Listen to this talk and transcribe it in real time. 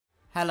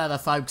Hello there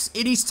folks,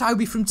 it is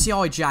Toby from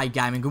TIJ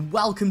Gaming and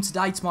welcome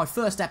today to my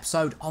first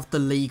episode of the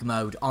League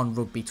Mode on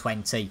Rugby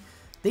 20.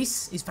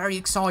 This is very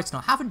exciting.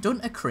 I haven't done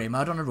a career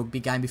mode on a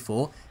rugby game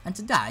before and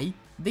today,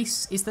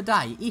 this is the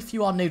day. If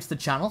you are new to the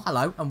channel,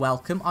 hello and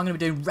welcome. I'm going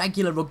to be doing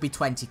regular Rugby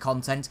 20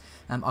 content.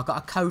 I've got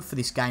a code for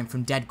this game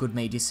from Dead Good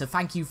Media, so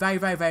thank you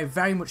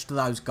very much to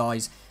those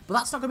guys. But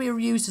that's not going to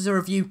be used as a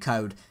review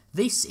code.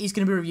 This is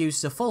going to be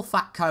used as a full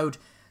fat code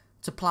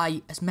to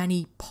play as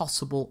many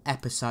possible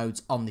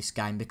episodes on this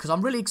game because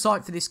I'm really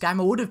excited for this game.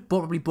 I would have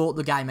probably bought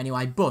the game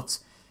anyway, but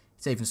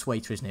it's even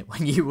sweeter, isn't it,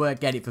 when you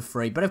get it for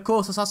free. But of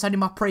course, as I said in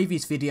my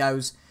previous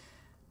videos,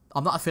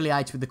 I'm not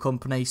affiliated with the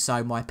company,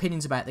 so my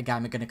opinions about the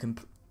game are going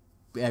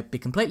to be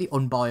completely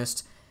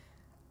unbiased.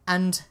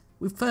 And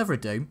without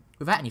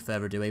any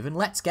further ado even,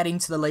 let's get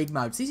into the league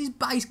modes. This is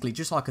basically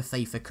just like a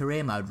FIFA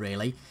career mode,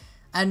 really.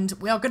 And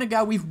we are going to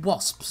go with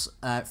Wasps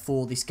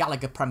for this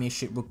Gallagher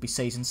Premiership rugby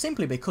season,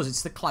 simply because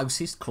it's the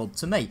closest club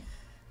to me.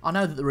 I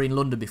know that they were in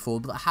London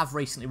before, but I have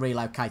recently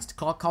relocated to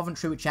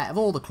Coventry, which out of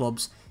all the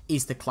clubs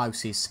is the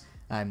closest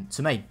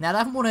to me. Now, they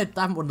haven't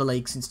won the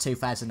league since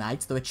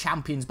 2008. They were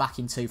champions back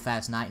in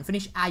 2008 and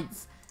finished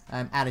 8th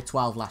out of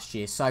 12 last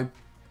year. So,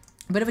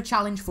 a bit of a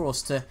challenge for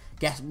us to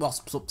get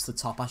Wasps up to the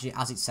top, as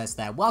it says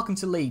there. Welcome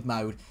to League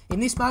Mode. In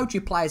this mode,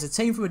 you play as a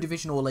team from a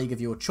division or league of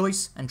your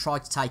choice and try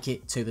to take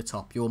it to the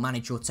top. You'll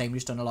manage your team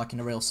just like in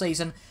a real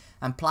season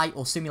and play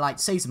or simulate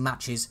season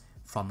matches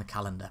from the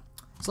calendar.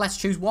 So let's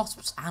choose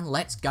Wasps and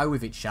let's go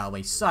with it, shall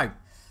we? So,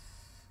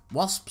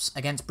 Wasps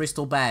against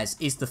Bristol Bears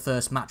is the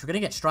first match. We're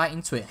going to get straight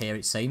into it here,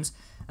 it seems.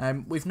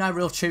 With no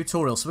real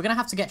tutorial, so we're going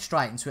to have to get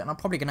straight into it, and I'm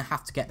probably going to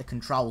have to get the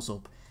controls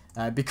up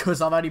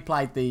because I've only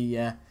played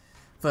the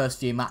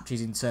first few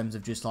matches in terms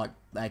of just like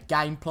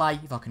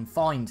gameplay. If I can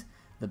find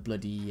the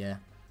bloody I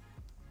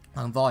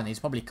can find these,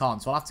 probably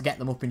can't, so I'll have to get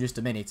them up in just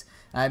a minute.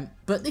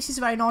 But this is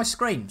a very nice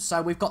screen.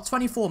 So we've got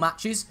 24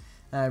 matches.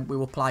 We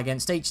will play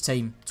against each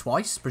team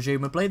twice,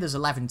 presumably. There's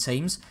 11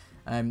 teams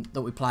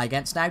that we play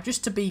against. Now,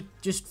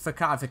 just for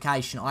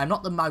clarification, I am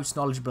not the most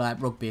knowledgeable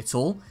about rugby at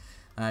all.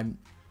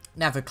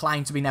 Never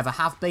claimed to be, never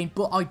have been,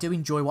 but I do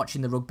enjoy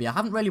watching the rugby. I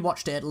haven't really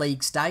watched it at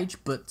league stage,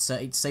 but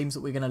it seems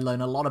that we're going to learn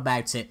a lot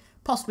about it,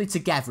 possibly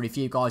together if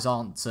you guys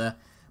aren't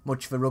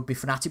much of a rugby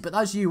fanatic. But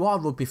those of you who are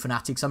rugby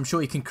fanatics, I'm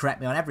sure you can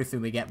correct me on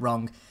everything we get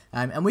wrong.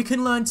 And we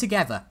can learn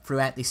together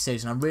throughout this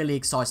season. I'm really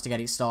excited to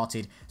get it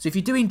started. So if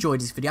you do enjoy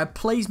this video,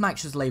 please make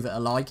sure to leave it a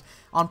like.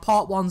 On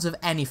part ones of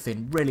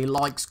anything, really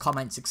likes,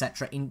 comments,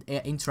 etc.,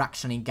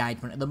 interaction and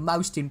engagement are the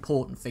most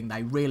important thing.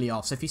 They really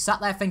are. So if you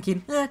sat there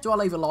thinking, do I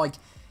leave a like?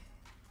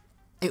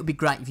 It would be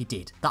great if you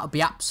did. That would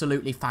be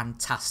absolutely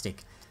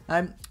fantastic.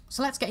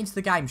 So let's get into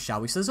the game,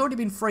 shall we? So there's already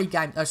been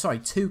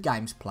 2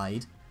 games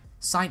played.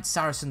 Saints,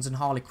 Saracens and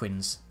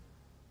Harlequins.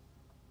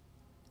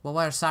 Well,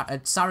 where are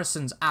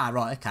Saracens? Ah,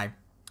 right, okay.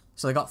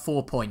 So they got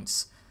 4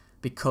 points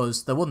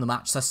because they won the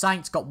match. So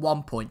Saints got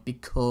 1 point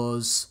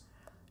because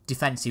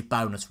defensive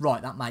bonus.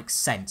 Right, that makes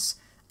sense.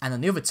 And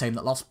then the other team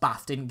that lost,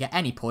 Bath, didn't get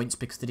any points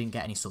because they didn't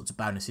get any sorts of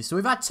bonuses. So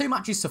we've had 2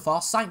 matches so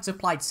far. Saints have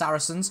played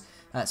Saracens.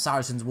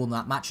 Saracens won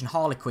that match and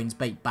Harlequins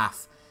beat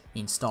Bath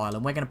in style.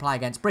 And we're going to play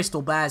against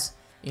Bristol Bears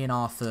in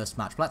our first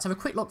match. But let's have a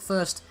quick look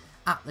first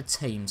at the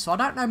team. So I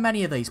don't know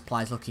many of these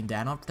players looking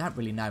down. I don't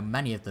really know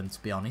many of them,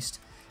 to be honest,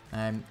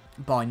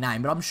 by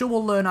name. But I'm sure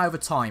we'll learn over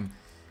time.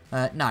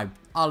 No,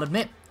 I'll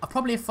admit,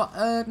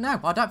 no,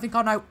 I don't think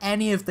I know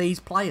any of these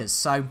players.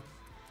 So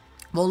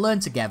we'll learn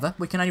together.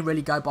 We can only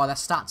really go by their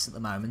stats at the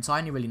moment. I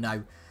only really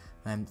know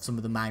some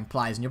of the main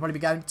players. And you'll probably be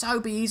going,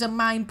 Toby, he's a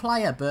main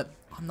player. But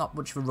I'm not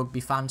much of a rugby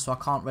fan, so I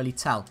can't really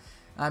tell.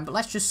 But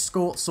let's just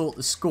sort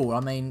the score.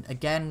 I mean,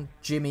 again,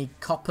 Jimmy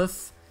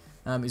Coppoff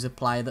is a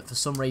player that for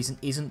some reason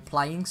isn't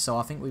playing. So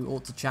I think we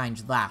ought to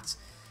change that.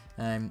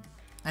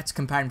 Let's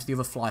compare him to the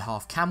other fly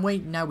half. Can we?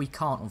 No, we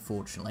can't,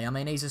 unfortunately. I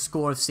mean, he's a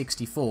score of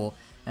 64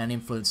 and an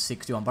influence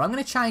 61. But I'm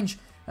going to change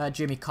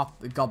Jimmy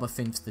Coppoff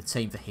into the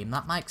team for him.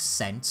 That makes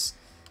sense.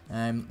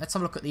 Let's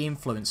have a look at the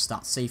influence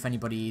stats, see if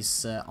anybody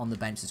is on the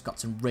bench that's got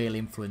some real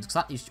influence, because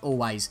that is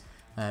always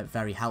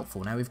very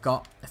helpful. Now, we've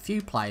got a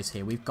few players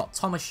here. We've got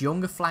Thomas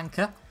Young, a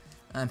flanker.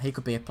 He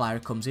could be a player who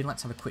comes in.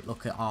 Let's have a quick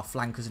look at our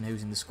flankers and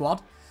who's in the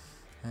squad.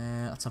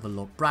 Let's have a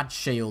look. Brad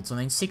Shields, I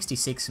mean,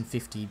 66 and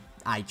 58.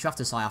 You have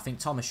to say, I think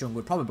Thomas Young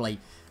would probably,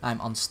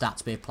 on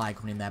stats, be a player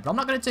coming in there. But I'm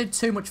not going to do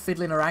too much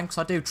fiddling around because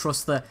I do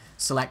trust the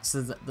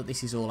selector that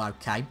this is all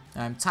okay.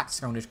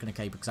 Tactics I'm just going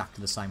to keep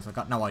exactly the same, so I've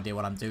got no idea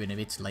what I'm doing in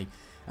Italy.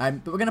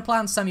 But we're going to play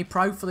on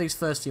semi-pro for these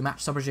first few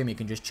matches. I presume you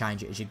can just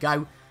change it as you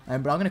go. But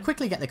I'm going to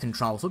quickly get the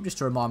controls up just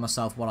to remind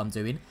myself what I'm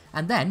doing.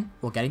 And then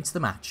we'll get into the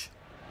match.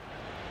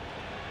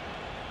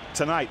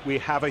 Tonight we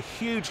have a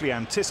hugely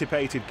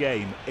anticipated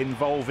game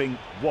involving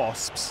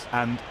Wasps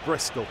and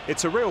Bristol.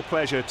 It's a real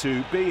pleasure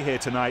to be here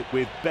tonight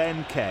with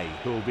Ben Kay,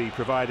 who will be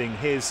providing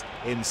his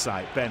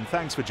insight. Ben,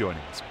 thanks for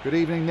joining us. Good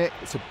evening, Nick.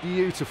 It's a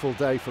beautiful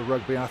day for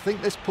rugby. I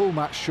think this pool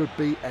match should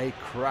be a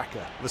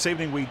cracker. This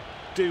evening we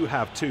do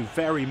have two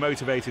very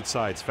motivated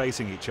sides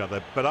facing each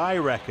other, but I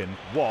reckon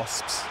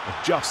Wasps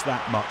are just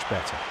that much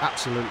better.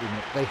 Absolutely,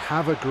 Nick. They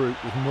have a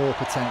group with more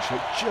potential.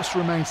 It just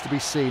remains to be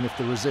seen if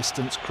the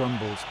resistance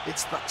crumbles.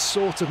 It's that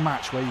sort of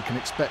match where you can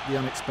expect the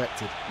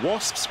unexpected.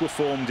 Wasps were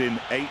formed in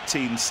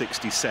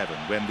 1867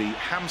 when the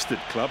Hampstead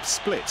Club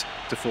split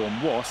to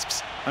form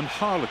Wasps and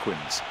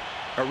Harlequins.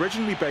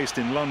 Originally based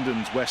in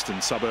London's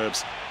western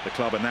suburbs, the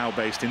club are now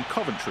based in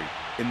Coventry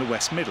in the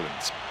West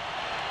Midlands.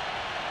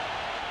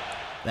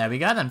 There we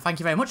go then. Thank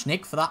you very much,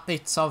 Nick, for that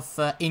bit of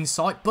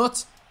insight.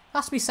 But,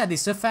 has to be said,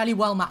 this is a fairly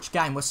well-matched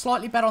game. We're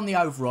slightly better on the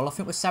overall. I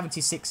think we're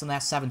 76 and they're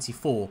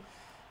 74.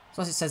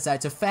 So as it says there,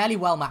 it's a fairly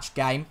well-matched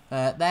game.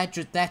 They're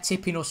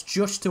tipping us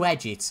just to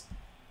edge it.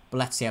 But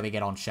let's see how we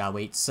get on, shall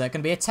we? It's going to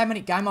be a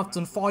 10-minute game. I've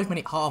done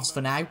 5-minute halves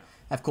for now.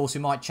 Of course,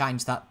 we might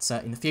change that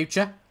in the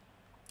future.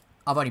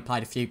 I've only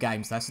played a few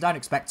games though, so don't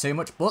expect too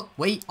much. But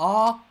we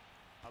are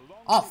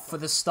off for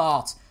the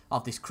start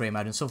of this career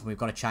mode. And something we've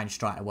got to change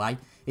straight away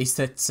is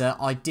that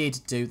I did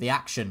do the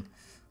action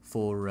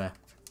for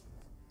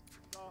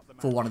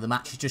one of the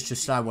matches just to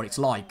show what it's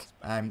like.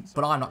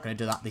 But I'm not going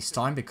to do that this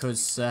time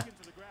because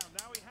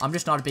I'm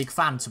just not a big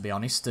fan, to be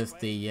honest, of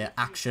the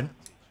action.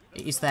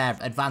 It is their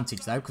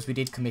advantage though, because we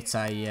did commit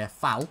a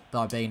foul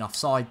by being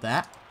offside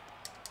there.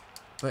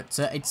 But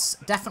it's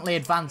definitely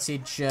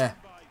advantage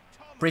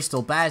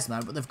Bristol Bears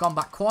now, but they've gone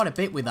back quite a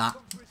bit with that.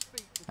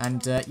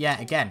 And yeah,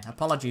 again,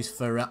 apologies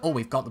for... oh,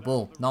 we've got the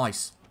ball.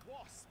 Nice.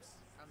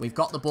 We've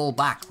got the ball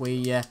back.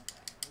 We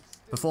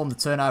performed the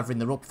turnover in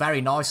the ruck very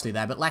nicely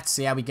there, but let's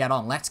see how we get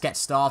on. Let's get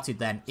started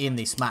then in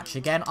this match.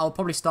 Again, I'll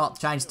probably start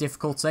to change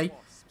difficulty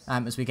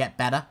as we get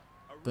better.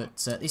 But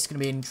this is going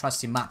to be an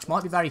interesting match.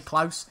 Might be very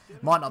close.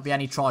 Might not be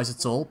any tries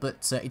at all.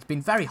 But it's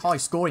been very high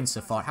scoring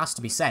so far, it has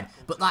to be said.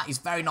 But that is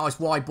very nice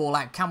wide ball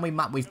out. Can we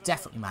map? We've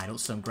definitely made up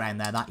some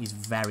ground there. That is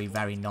very,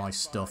 very nice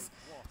stuff.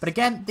 But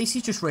again, this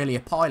is just really a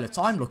pilot.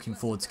 I'm looking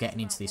forward to getting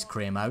into this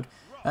career mode.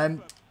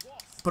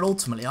 But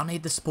ultimately, I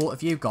need the support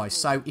of you guys.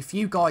 So if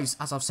you guys,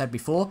 as I've said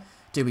before,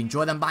 do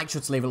enjoy them, make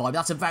sure to leave a like.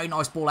 That's a very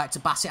nice ball out to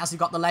Bassett. Has he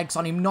got the legs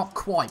on him? Not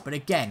quite. But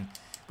again...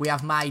 we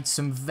have made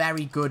some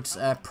very good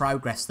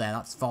progress there.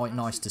 That's quite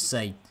nice to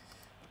see.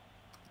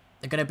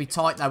 They're going to be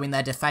tight, though, in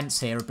their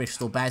defence here of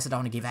Bristol Bears. They don't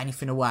want to give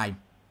anything away.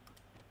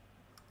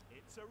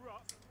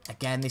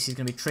 Again, this is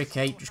going to be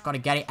tricky. Just got to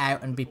get it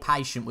out and be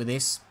patient with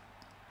this.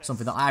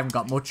 Something that I haven't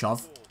got much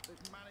of.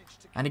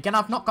 And again,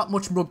 I've not got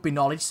much rugby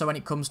knowledge, so when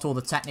it comes to all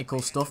the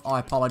technical stuff, I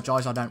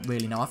apologise. I don't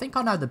really know. I think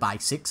I know the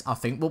basics, I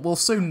think. But we'll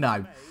soon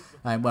know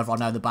whether I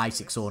know the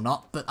basics or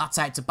not. But that's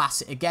out to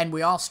Bassett again.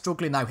 We are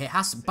struggling, though. It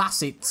has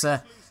Bassett...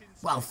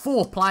 well,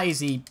 4 players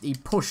he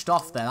pushed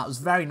off there. That was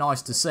very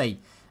nice to see.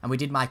 And we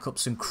did make up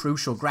some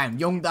crucial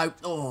ground. Young, though,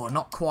 oh,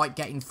 not quite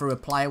getting through. A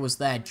player was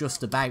there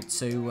just about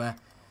to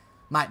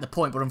make the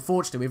point. But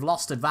unfortunately, we've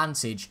lost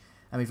advantage.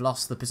 And we've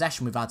lost the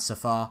possession we've had so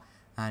far.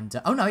 And,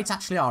 oh no, it's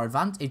actually our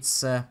advantage.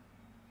 It's,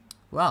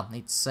 well,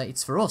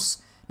 it's for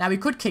us. Now, we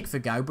could kick for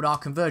go, but our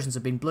conversions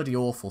have been bloody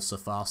awful so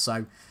far.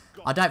 So,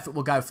 I don't think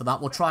we'll go for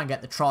that. We'll try and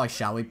get the try,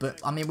 shall we?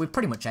 But, I mean, we've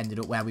pretty much ended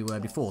up where we were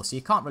before. So,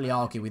 you can't really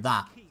argue with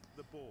that.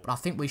 But I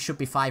think we should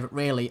be favourite,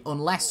 really,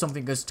 unless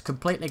something goes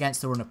completely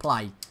against the run of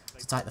play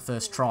to take the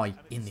first try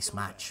in this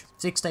match.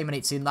 16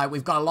 minutes in, though.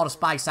 We've got a lot of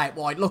space out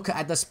wide. Look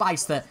at the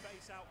space that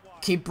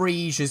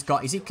Kibrige has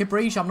got. Is it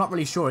Kibrige? I'm not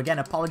really sure. Again,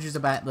 apologies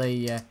about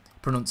the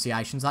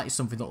pronunciations. That is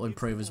something that will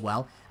improve as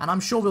well. And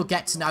I'm sure we'll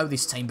get to know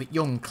this team. But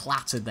Young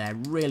clattered there.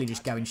 Really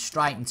just going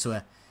straight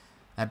into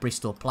a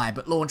Bristol player.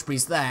 But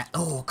Launchbury's there.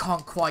 Oh,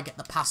 can't quite get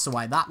the pass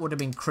away. That would have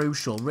been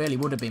crucial. Really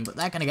would have been. But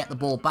they're going to get the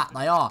ball back.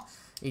 They are.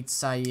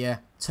 It's a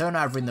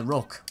turnover in the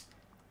ruck.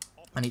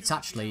 And it's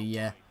actually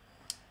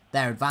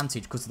their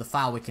advantage because of the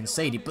foul we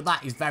conceded. But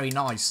that is very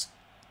nice.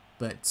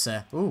 But,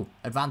 ooh,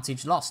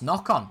 advantage lost.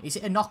 Knock-on. Is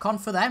it a knock-on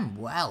for them?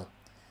 Well,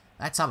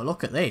 let's have a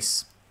look at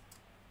this.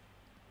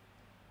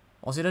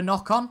 Was it a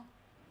knock-on?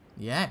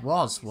 Yeah, it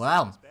was.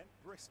 Well,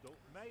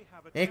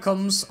 here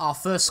comes our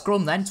first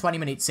scrum then, 20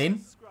 minutes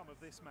in.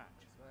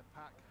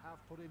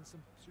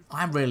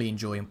 I'm really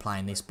enjoying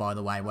playing this, by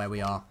the way, where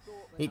we are.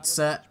 It's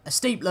a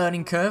steep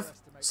learning curve.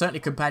 Certainly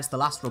compared to the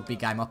last rugby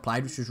game I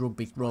played, which was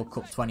Rugby World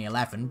Cup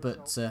 2011,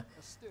 but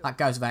that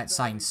goes without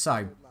saying.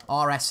 So,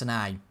 RS and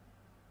A.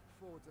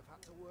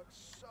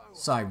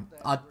 So,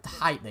 I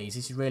hate these.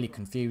 This is really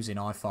confusing,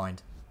 I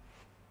find.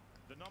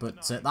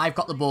 But they've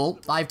got the ball.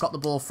 They've got the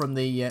ball from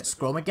the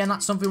scrum. Again,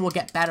 that's something we'll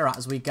get better at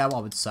as we go, I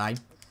would say.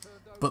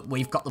 But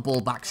we've got the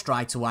ball back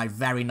straight away.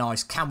 Very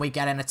nice. Can we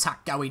get an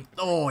attack going?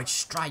 Oh, it's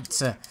straight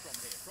to...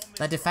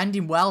 They're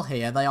defending well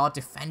here. They are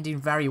defending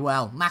very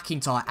well.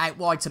 McIntyre out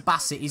wide to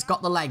Bassett. He's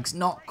got the legs.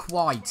 Not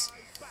quite.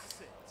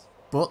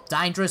 But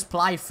dangerous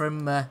play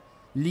from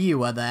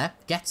Liua there.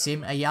 Gets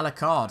him a yellow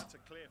card.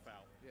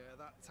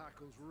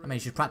 I mean,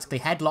 she's practically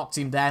headlocked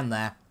him down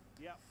there.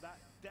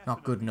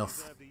 Not good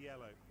enough.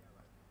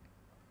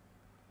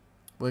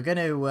 We're going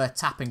to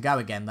tap and go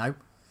again, though.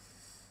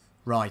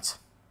 Right.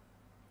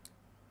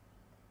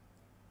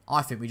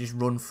 I think we just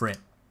run for it.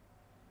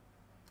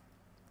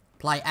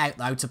 Play out,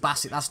 though, to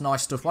Bassett. That's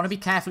nice stuff. Want to be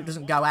careful it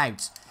doesn't go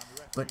out.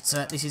 But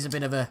this is a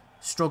bit of a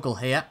struggle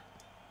here.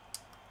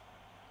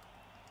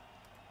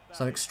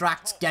 So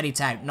extract, get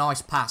it out.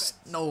 Nice pass.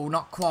 No,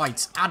 not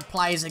quite. Add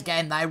players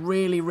again. They're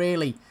really,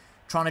 really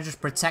trying to just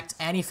protect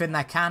anything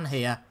they can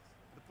here.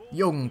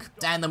 Young,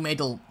 down the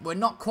middle. We're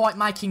not quite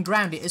making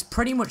ground. It has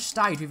pretty much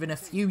stayed within a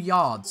few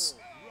yards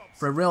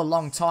for a real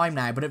long time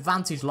now. But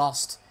advantage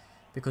lost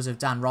because of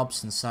Dan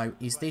Robson. So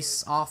is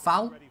this our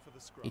foul?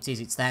 It is.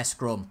 It's their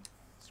scrum.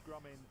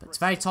 But it's a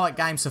very tight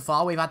game so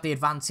far. We've had the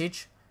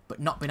advantage,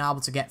 but not been able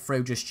to get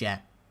through just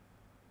yet.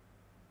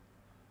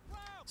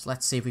 So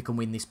let's see if we can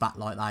win this back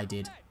like they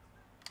did.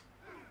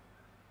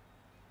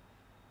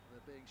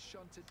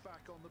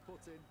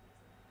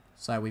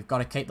 So we've got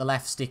to keep the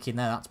left stick in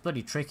there. That's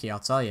bloody tricky, I'll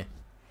tell you.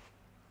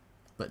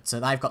 But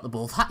they've got the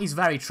ball. That is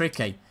very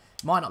tricky.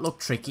 Might not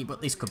look tricky,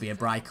 but this could be a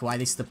breakaway.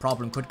 This is the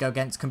problem. Could go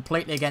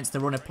completely against the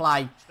run of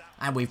play.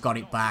 And we've got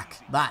it back.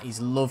 That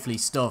is lovely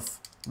stuff.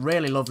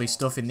 Really lovely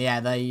stuff in the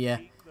air.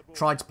 They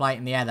tried to play it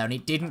in the air there, and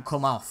it didn't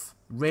come off.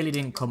 Really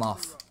didn't come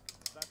off.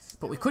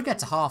 But we could get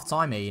to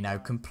half-time here, you know,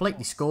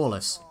 completely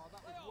scoreless.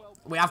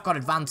 We have got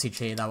advantage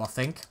here, though, I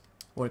think.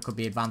 Or it could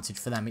be advantage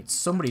for them. It's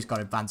somebody's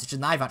got advantage,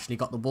 and they've actually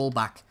got the ball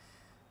back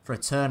for a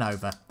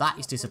turnover. That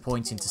is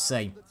disappointing to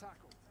see.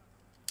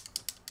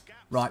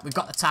 Right, we've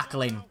got the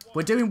tackle in.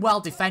 We're doing well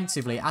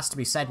defensively, it has to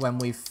be said, when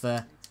we've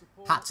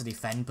had to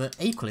defend. But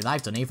equally,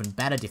 they've done even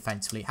better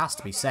defensively, it has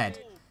to be said.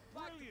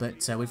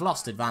 But we've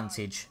lost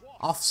advantage.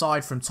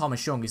 Offside from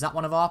Thomas Young. Is that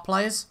one of our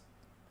players?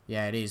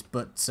 Yeah, it is.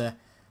 But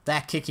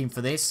they're kicking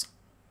for this.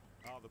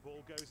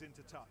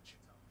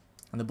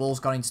 And the ball's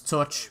gone into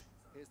touch.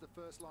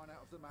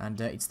 And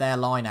it's their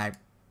line out.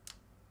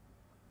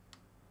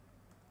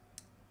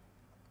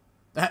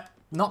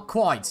 Not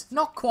quite.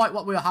 Not quite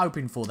what we were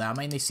hoping for there. I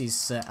mean, this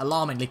is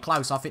alarmingly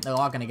close. I think they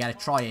are going to get a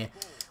try here.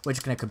 We're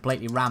just going to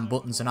completely ram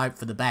buttons and hope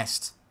for the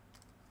best.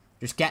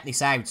 Just get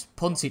this out.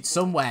 Punt it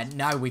somewhere.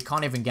 No, we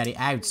can't even get it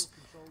out.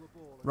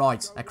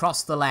 Right,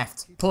 across the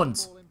left.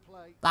 Punt.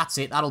 That's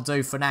it. That'll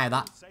do for now.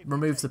 That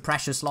removes the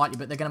pressure slightly,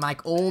 but they're going to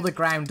make all the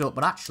ground up.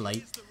 But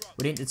actually,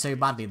 we didn't do too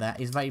badly there.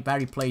 It's very,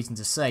 very pleasing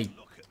to see.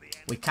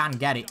 We can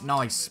get it.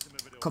 Nice.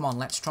 Come on,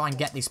 let's try and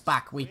get this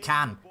back. We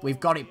can. We've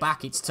got it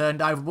back. It's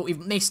turned over, but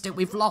we've missed it.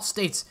 We've lost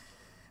it.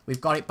 We've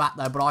got it back,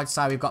 though, but I'd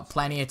say we've got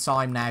plenty of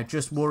time now.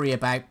 Just worry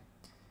about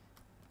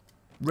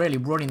really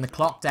running the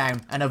clock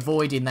down and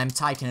avoiding them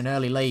taking an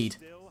early lead.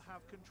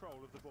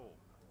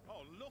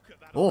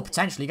 Oh,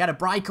 potentially get a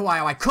breakaway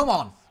away. Come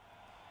on.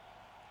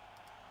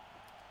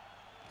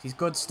 This is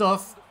good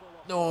stuff.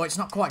 Oh, it's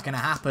not quite going to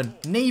happen.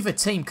 Neither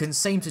team can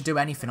seem to do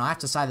anything. I have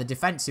to say the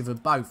defensive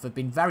of both have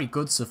been very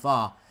good so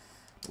far.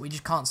 But we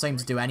just can't seem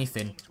to do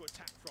anything.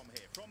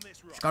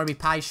 Just got to be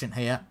patient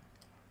here.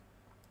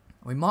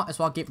 We might as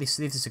well give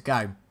this a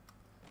go.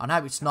 I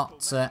know it's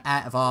not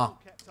out of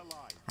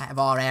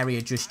our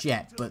area just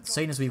yet, but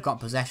seeing as we've got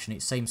possession,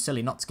 it seems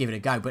silly not to give it a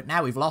go. But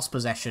now we've lost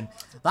possession.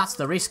 That's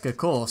the risk, of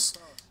course.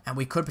 And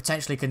we could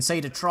potentially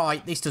concede a try.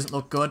 This doesn't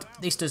look good.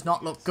 This does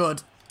not look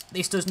good.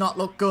 This does not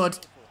look good.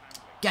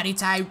 Get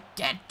it out.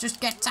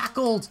 Just get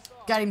tackled.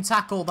 Get him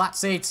tackled.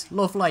 That's it.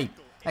 Lovely.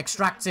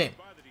 Extract it.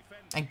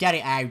 And get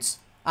it out.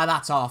 And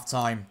that's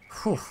half-time.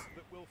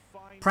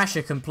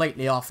 Pressure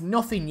completely off.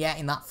 Nothing yet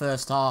in that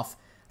first half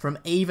from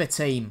either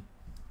team.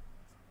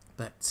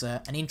 But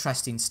an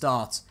interesting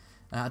start.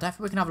 I don't think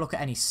we can have a look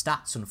at any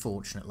stats,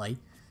 unfortunately.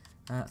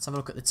 Let's have a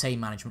look at the team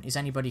management. Is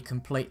anybody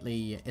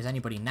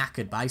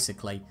knackered,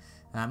 basically?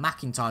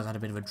 McIntyre's had a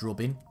bit of a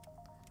drubbing.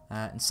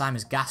 And same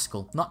as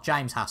Gaskell. Not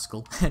James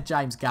Haskell.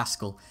 James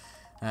Gaskell.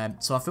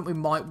 So I think we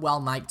might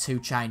well make 2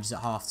 changes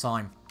at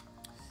half-time.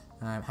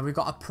 Have we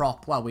got a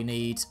prop? Well, we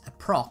need a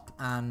prop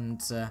and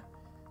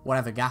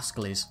whatever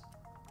Gaskell is.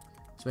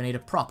 So we need a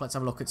prop. Let's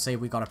have a look and see if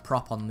we've got a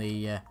prop on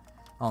the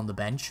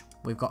bench.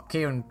 We've got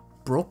Kieran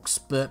Brooks,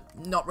 but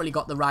not really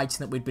got the rating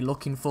that we'd be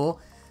looking for.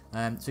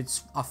 So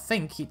I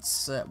think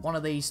it's one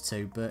of these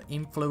two, but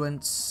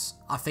influence,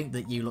 I think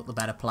that you look the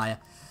better player.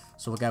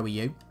 So we'll go with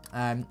you.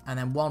 And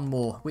then one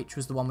more, which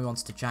was the one we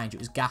wanted to change. It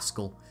was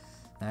Gaskell.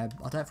 I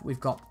don't think we've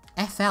got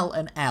FL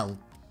and L.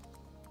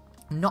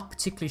 Not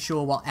particularly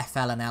sure what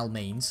FL and L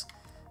means.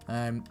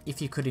 If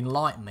you could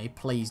enlighten me,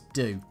 please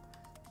do.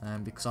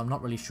 Because I'm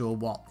not really sure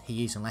what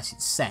he is unless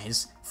it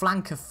says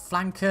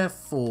flanker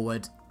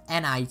forward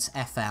N8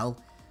 FL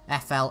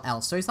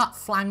FLL. So is that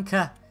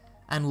flanker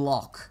and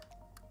lock?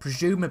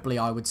 Presumably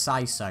I would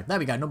say so. There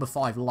we go, number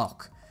 5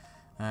 lock.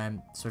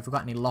 So if we've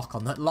got any locks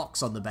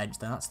on the bench,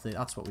 then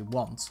that's what we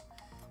want.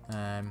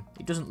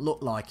 It doesn't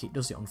look like it,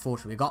 does it?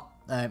 Unfortunately, we've got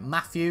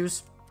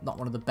Matthews, not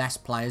one of the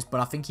best players,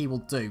 but I think he will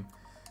do.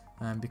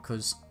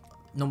 Because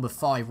number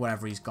 5,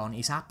 wherever he's gone,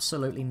 he's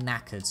absolutely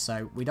knackered.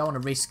 So we don't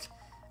want to risk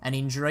an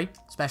injury,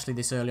 especially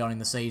this early on in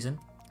the season.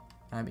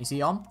 Is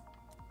he on?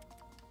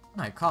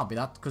 No, it can't be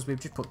that, because we've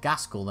just put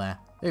Gaskell there.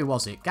 Who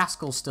was it?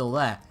 Gaskell's still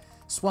there.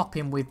 Swap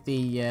him with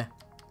the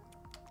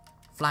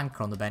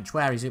flanker on the bench.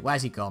 Where is it?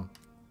 Where's he gone?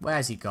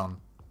 Where's he gone?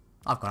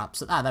 I've got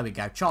absolute... Ah, there we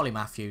go. Charlie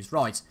Matthews.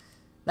 Right.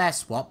 Their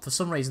swap. For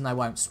some reason they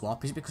won't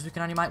swap. Is it because we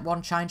can only make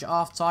one change at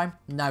half time?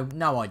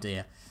 No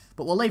idea.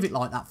 But we'll leave it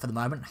like that for the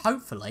moment.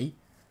 Hopefully,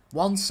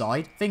 one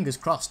side, fingers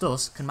crossed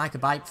us, can make a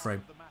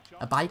breakthrough.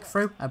 A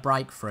breakthrough? A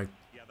breakthrough.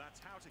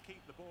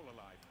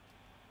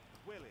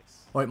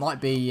 Or it might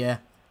be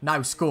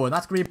no score. And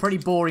that's going to be a pretty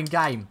boring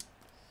game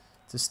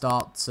to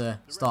start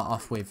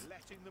off with.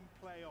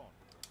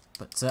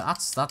 But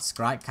that's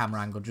great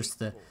camera angle. Just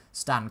the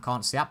stand,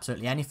 can't see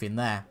absolutely anything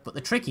there. But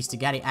the trick is to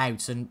get it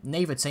out, and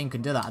neither team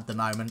can do that at the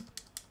moment.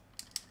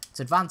 It's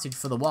advantage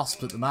for the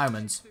Wasps at the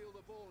moment.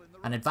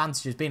 An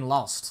advantage has been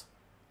lost.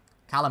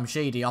 Callum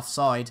Sheedy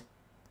offside.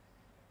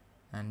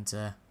 And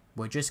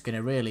we're just going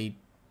to really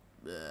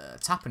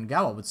tap and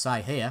go, I would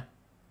say, here.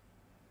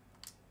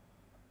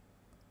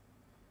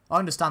 I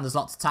understand there's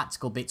lots of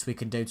tactical bits we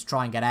can do to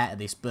try and get out of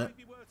this, but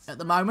at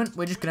the moment,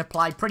 we're just going to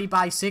play pretty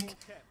basic.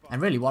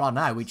 And really what I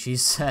know, which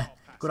is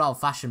good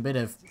old-fashioned bit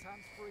of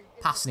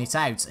passing it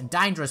out. And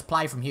dangerous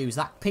play from Hughes.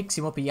 That picks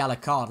him up a yellow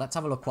card. Let's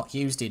have a look what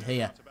Hughes did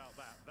here.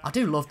 I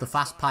do love the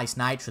fast-paced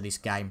nature of this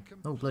game.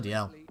 Oh, bloody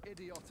hell.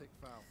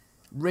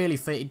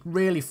 It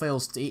really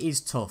feels... It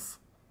is tough.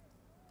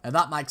 And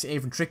that makes it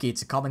even trickier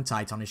to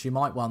commentate on, as you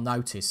might well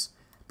notice.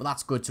 But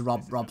that's good to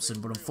Rob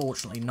Robson, but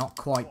unfortunately not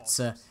quite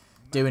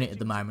doing it at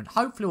the moment.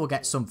 Hopefully we'll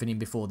get something in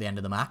before the end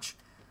of the match.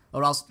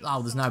 Or else...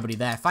 Oh, there's nobody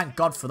there. Thank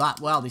God for that.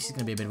 Well, this is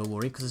going to be a bit of a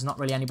worry, because there's not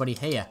really anybody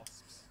here.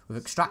 We've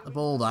extracted the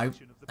ball, though,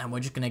 and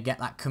we're just going to get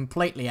that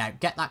completely out.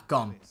 Get that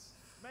gone.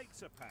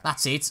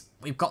 That's it.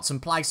 We've got some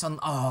place on...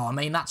 Oh, I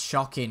mean, that's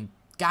shocking.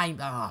 Game...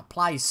 Oh,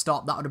 play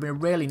stop. That would have been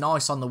really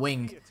nice on the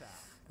wing.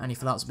 Only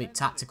for that was a bit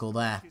tactical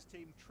there.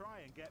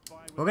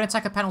 We're going to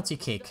take a penalty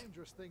kick.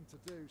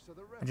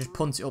 And just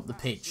punt it up the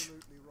pitch.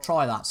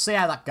 Try that. See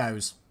how that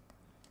goes.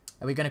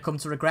 Are we going to come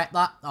to regret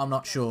that? I'm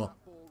not sure.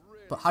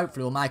 But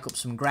hopefully we'll make up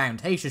some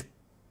ground. He's just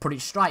put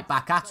it straight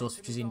back at us,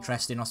 which is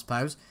interesting, I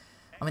suppose.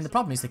 I mean, the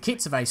problem is the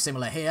kits are very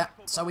similar here,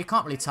 so we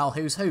can't really tell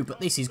who's who. But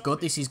this is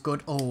good. This is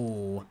good.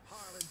 Oh,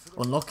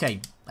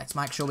 unlucky. Let's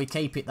make sure we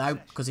keep it, though,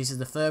 because this is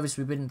the furthest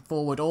we've been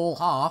forward all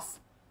half.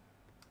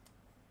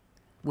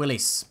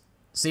 Willis.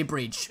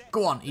 Zibridge.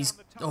 Go on. He's...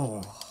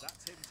 Oh.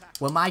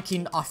 We're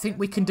making... I think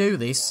we can do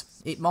this.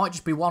 It might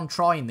just be one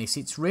try in this.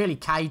 It's really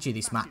cagey,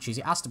 this match is.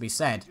 It has to be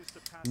said.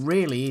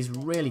 Really is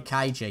really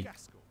cagey.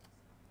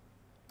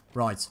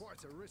 Right.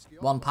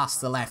 One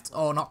past the left.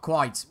 Oh, not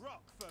quite.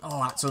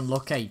 Oh, that's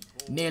unlucky.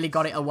 Nearly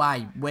got it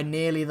away. We're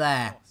nearly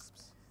there.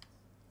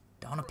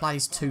 Don't want to play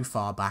this too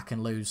far back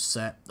and lose...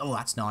 oh,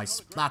 that's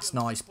nice. That's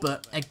nice.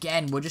 But,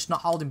 again, we're just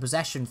not holding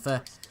possession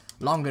for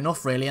long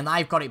enough, really. And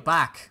they've got it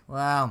back.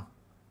 Well...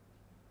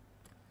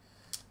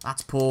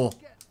 That's poor.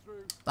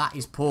 That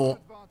is poor.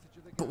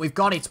 But we've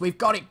got it. We've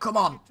got it. Come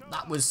on.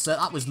 That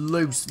was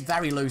loose.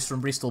 Very loose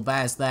from Bristol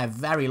Bears there.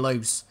 Very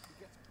loose.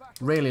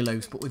 Really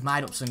loose. But we've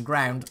made up some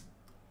ground.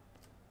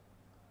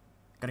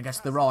 Gonna get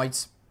to the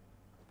right.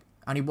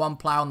 Only one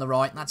player on the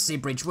right. And that's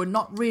Zibridge. We're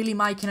not really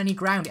making any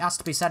ground, it has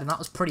to be said. And that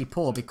was pretty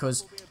poor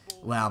because,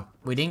 well,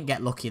 we didn't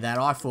get lucky there.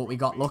 I thought we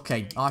got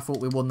lucky. I thought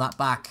we won that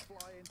back.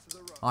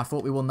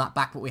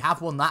 But we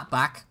have won that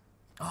back.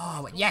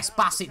 Oh, yes,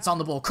 Bassett's on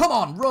the ball. Come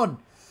on, run.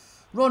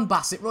 Run,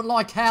 Bassett. Run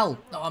like hell.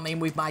 Oh, I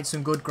mean, we've made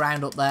some good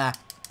ground up there.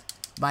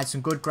 Made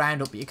some good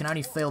ground up, but you can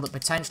only feel that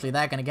potentially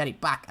they're going to get it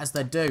back, as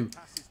they do.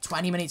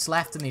 20 minutes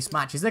left in this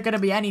match. Is there going to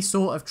be any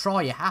sort of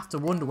try? You have to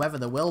wonder whether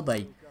there will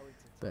be.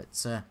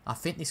 But I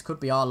think this could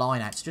be our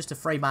line-out. It's just a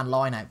three-man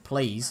line-out,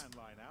 please.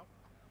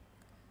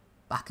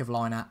 Back of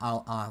line-out,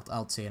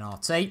 LT and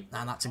RT.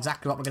 And that's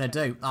exactly what we're going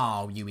to do.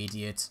 Oh, you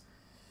idiot.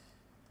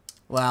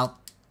 Well,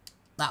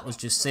 that was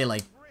just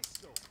silly.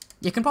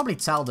 You can probably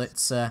tell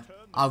that...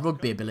 our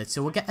rugby ability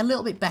will get a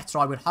little bit better,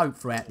 I would hope,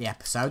 throughout the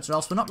episodes, or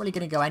else we're not really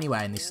going to go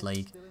anywhere in this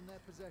league.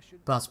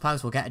 But I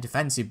suppose we'll get a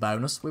defensive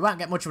bonus. We won't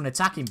get much of an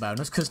attacking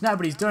bonus, because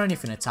nobody's done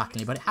anything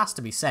attackingly, but it has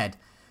to be said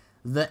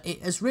that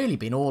it has really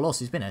been all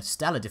us. It's been a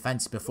stellar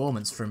defensive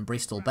performance from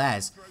Bristol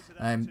Bears.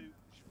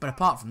 But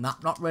apart from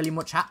that, not really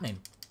much happening.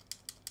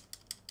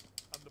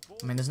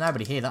 I mean, there's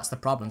nobody here, that's the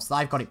problem. So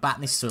they've got it back,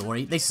 and this is a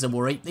worry. This is a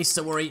worry. This is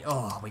a worry.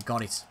 Oh, we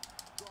got it.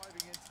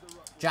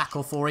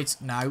 Jackal for it.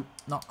 No,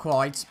 not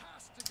quite.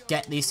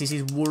 Get this. This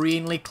is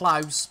worryingly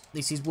close.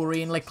 This is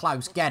worryingly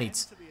close. Get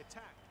it.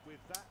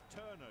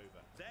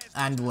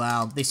 And,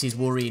 well, this is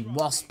worrying.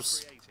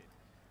 Wasps.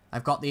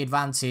 I've got the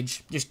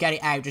advantage. Just get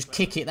it out. Just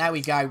kick it. There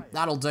we go.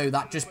 That'll do.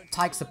 That just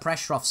takes the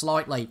pressure off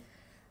slightly.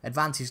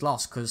 Advantage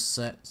lost because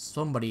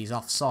somebody's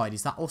offside.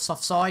 Is that us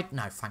offside?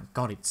 No, thank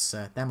God it's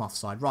them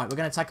offside. Right, we're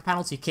going to take a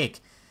penalty kick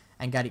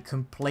and get it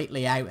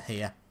completely out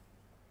here.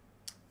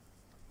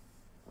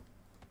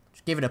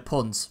 Just give it a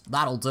punt.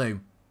 That'll do.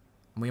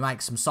 And we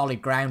make some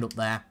solid ground up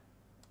there.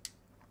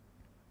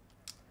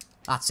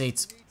 That's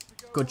it.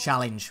 Good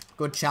challenge.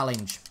 Good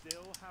challenge.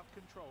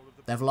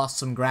 They've lost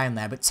some ground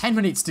there. But 10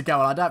 minutes to go.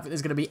 And I don't think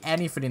there's going to be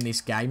anything in this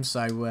game.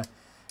 So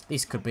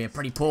this could be a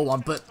pretty poor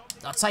one. But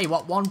I'll tell you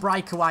what. One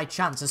breakaway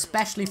chance.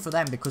 Especially for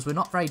them. Because we're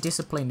not very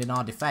disciplined in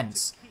our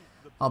defence.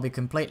 I'll be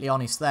completely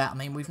honest there. I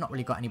mean, we've not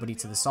really got anybody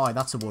to the side.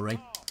 That's a worry.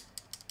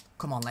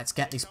 Come on. Let's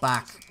get this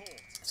back.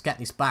 Let's get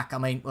this back. I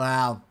mean,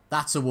 well,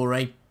 that's a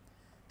worry.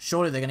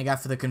 Surely they're going to go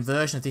for the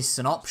conversion if this is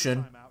an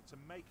option.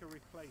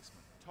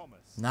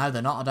 No,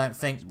 they're not, I don't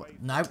think.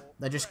 No,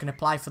 they're just going to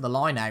play for the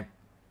line out.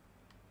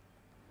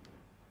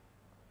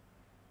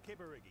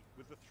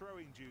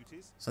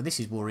 So this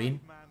is worrying.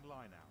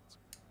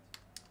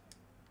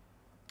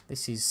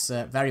 This is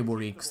very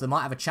worrying because they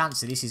might have a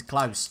chance if this is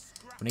close.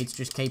 We need to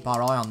just keep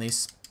our eye on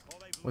this.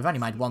 We've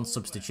only made one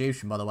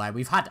substitution, by the way.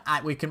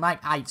 We can make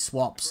 8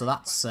 swaps, so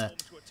that's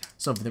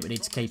something that we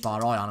need to keep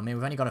our eye on. I mean,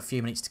 we've only got a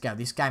few minutes to go.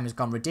 This game has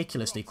gone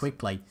ridiculously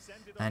quickly,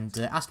 and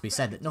it has to be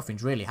said that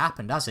nothing's really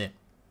happened, has it?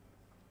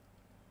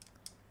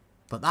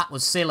 But that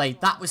was silly.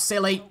 That was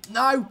silly.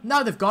 No,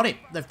 no, they've got it.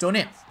 They've done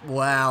it.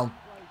 Wow.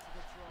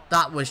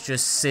 That was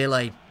just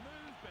silly.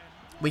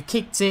 We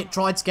kicked it,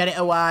 tried to get it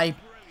away.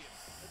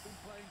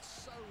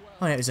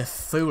 I mean, it was a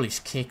foolish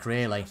kick,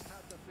 really.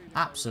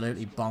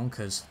 Absolutely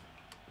bonkers.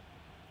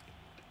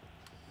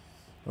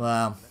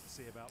 Well,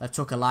 they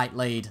took a late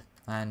lead,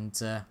 and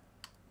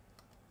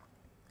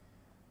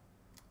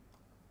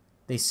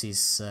this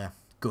is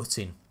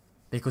gutting.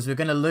 Because we're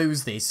going to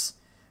lose this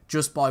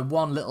just by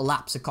one little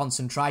lapse of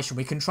concentration.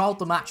 We controlled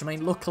the match. I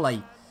mean,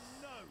 luckily,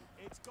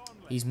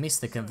 he's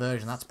missed the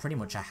conversion. That's pretty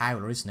much a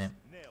howler, isn't it?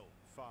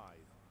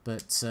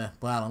 But,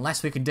 well,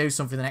 unless we can do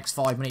something in the next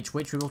 5 minutes,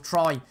 which we will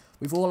try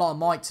with all our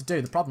might to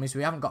do. The problem is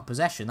we haven't got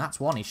possession. That's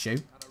one issue.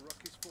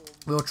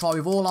 We'll try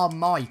with all our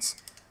might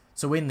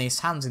to win this.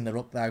 Hands in the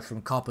ruck, though,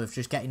 from Copper,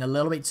 just getting a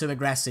little bit too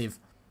aggressive.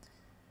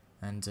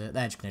 And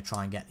they're just going to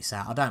try and get this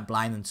out. I don't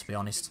blame them, to be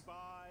honest.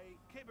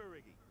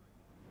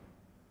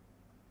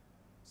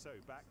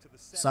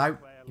 So,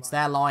 it's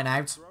their line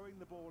out.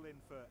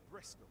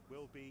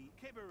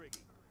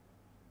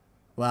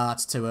 Well,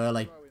 that's too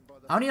early.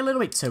 Only a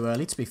little bit too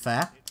early, to be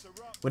fair.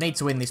 We need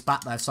to win this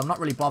back, though, so I'm not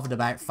really bothered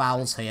about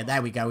fouls here.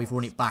 There we go, we've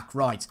run it back.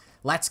 Right,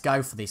 let's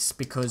go for this,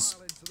 because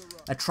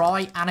a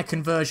try and a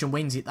conversion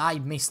wins it. They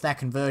missed their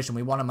conversion.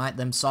 We want to make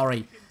them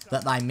sorry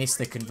that they missed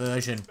the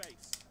conversion.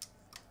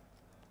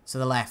 To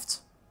the left.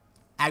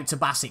 Out to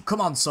Bassett. Come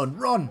on, son.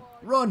 Run,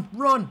 run,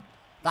 run.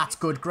 That's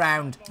good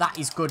ground. That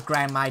is good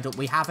ground made up.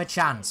 We have a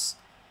chance.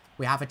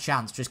 We have a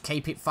chance. Just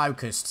keep it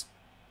focused.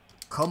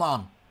 Come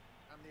on.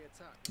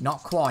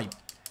 Not quite.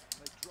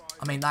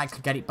 I mean, they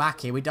could get it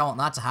back here. We don't want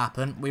that to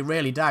happen. We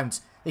really don't.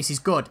 This is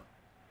good.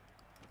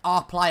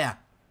 Our player.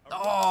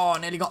 Oh,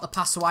 nearly got the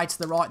pass away to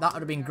the right. That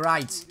would have been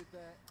great.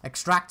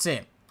 Extract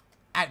it.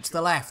 Out to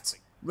the left.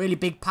 Really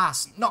big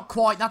pass. Not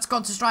quite. That's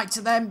gone to straight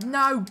to them.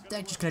 No.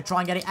 They're just going to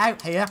try and get it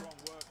out here.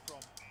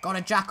 Got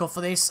a jackal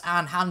for this.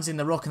 And hands in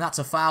the ruck. And that's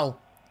a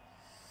foul.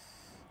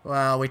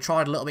 Well, we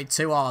tried a little bit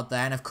too hard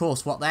there. And, of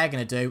course, what they're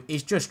going to do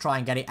is just try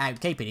and get it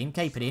out. Keep it in.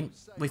 Keep it in.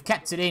 We've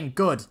kept it in.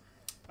 Good.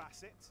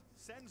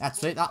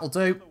 That's it, that'll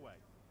do.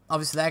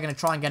 Obviously, they're going to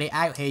try and get it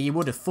out here. You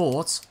would have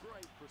thought.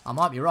 I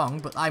might be wrong,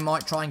 but they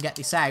might try and get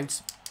this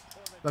out.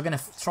 We're going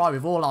to try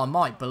with all our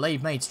might,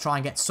 believe me, to try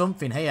and get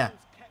something here.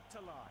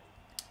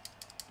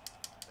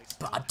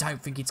 But I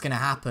don't think it's going to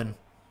happen.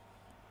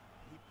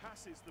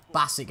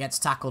 Bassett gets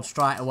tackled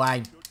straight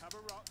away.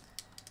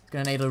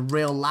 Going to need a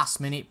real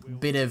last-minute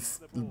bit of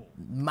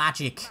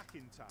magic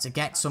to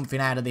get something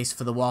out of this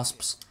for the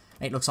Wasps.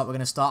 It looks like we're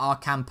going to start our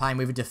campaign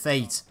with a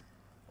defeat.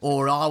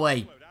 Or are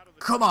we?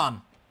 Come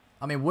on!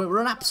 I mean,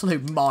 we're an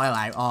absolute mile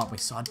out, aren't we?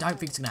 So I don't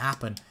think it's going to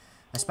happen.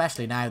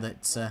 Especially now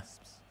that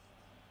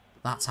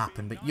that's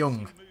happened. But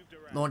Young,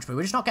 launch me.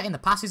 We're just not getting the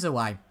passes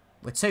away.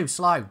 We're too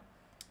slow.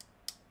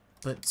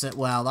 But,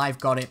 well, they've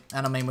got it.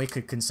 And, I mean, we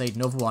could concede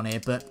another one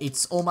here. But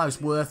it's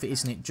almost worth it,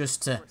 isn't it?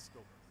 Just to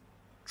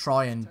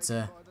try and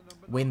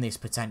win this,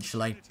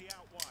 potentially.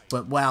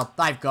 But, well,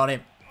 they've got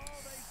it.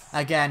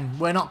 Again,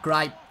 we're not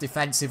great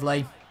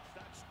defensively.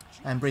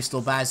 And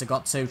Bristol Bears have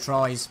got 2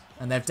 tries.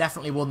 And they've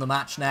definitely won the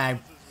match now.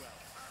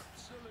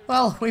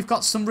 Well, we've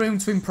got some room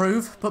to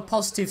improve, but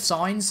positive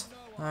signs.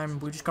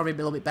 We've just got to be a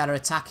little bit better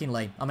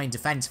attackingly. I mean,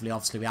 defensively,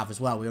 obviously, we have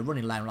as well. We were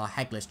running around like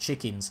headless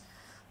chickens.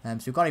 So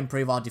we've got to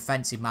improve our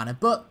defensive manner.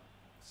 But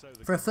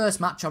for a first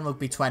match on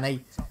Rugby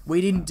 20, we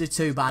didn't do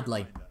too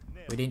badly.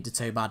 We didn't do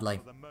too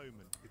badly.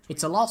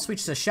 It's a loss, which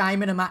is a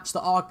shame in a match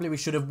that arguably we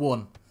should have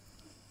won.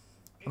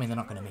 I mean, they're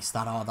not going to miss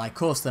that, are they? Of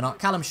course they're not.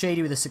 Callum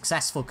Sheedy with a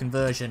successful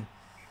conversion.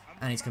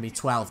 And it's going to be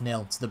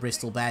 12-0 to the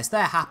Bristol Bears.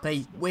 They're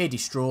happy. We're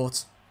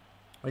distraught.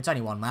 Well, it's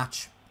only one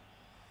match.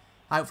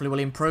 Hopefully we'll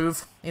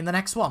improve in the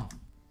next one.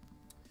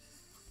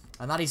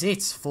 And that is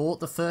it for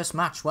the first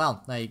match.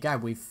 Well, there you go.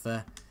 We've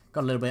got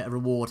a little bit of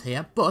reward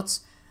here. But,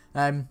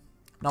 no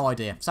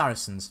idea.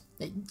 Saracens.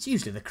 It's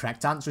usually the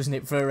correct answer, isn't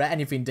it, for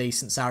anything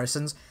decent,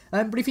 Saracens.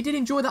 But if you did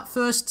enjoy that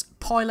first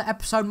pilot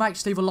episode, make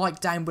sure to leave a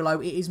like down below.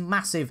 It is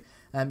massive,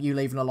 you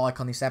leaving a like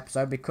on this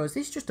episode, because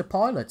this is just a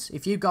pilot.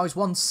 If you guys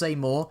want to see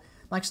more,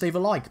 make sure to leave a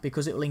like,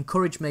 because it will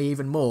encourage me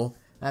even more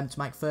to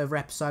make further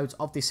episodes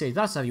of this series.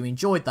 That's how you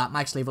enjoyed that.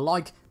 Make sure to leave a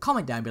like,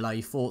 comment down below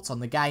your thoughts on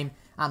the game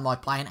and my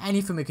play, and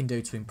anything we can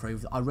do to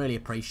improve. I really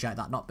appreciate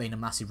that, not being a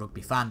massive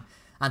rugby fan.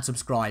 And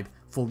subscribe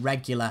for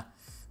regular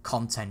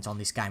content on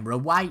this game. We're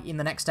away in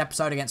the next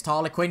episode against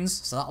Harlequins,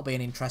 so that'll be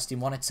an interesting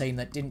one. A team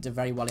that didn't do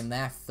very well in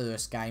their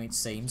first game, it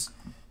seems.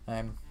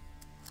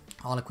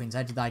 Harlequins,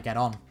 how did they get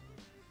on?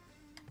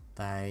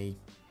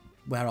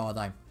 Where are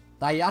they?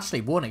 They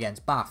actually won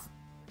against Bath.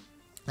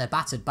 They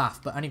battered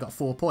Bath, but only got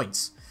 4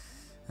 points.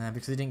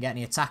 Because they didn't get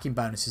any attacking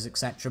bonuses,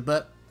 etc.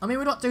 But, I mean,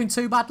 we're not doing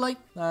too badly.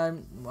 I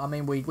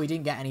mean, we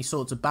didn't get any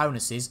sorts of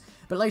bonuses,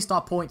 but at least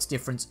our points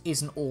difference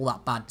isn't all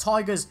that bad.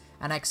 Tigers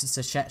and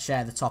Exeter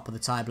share the top of the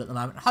table at the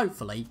moment.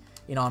 Hopefully,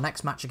 in our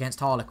next match against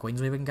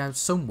Harlequins, we can go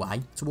some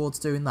way towards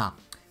doing that.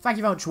 Thank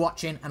you very much for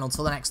watching, and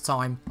until the next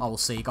time, I will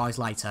see you guys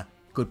later.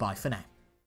 Goodbye for now.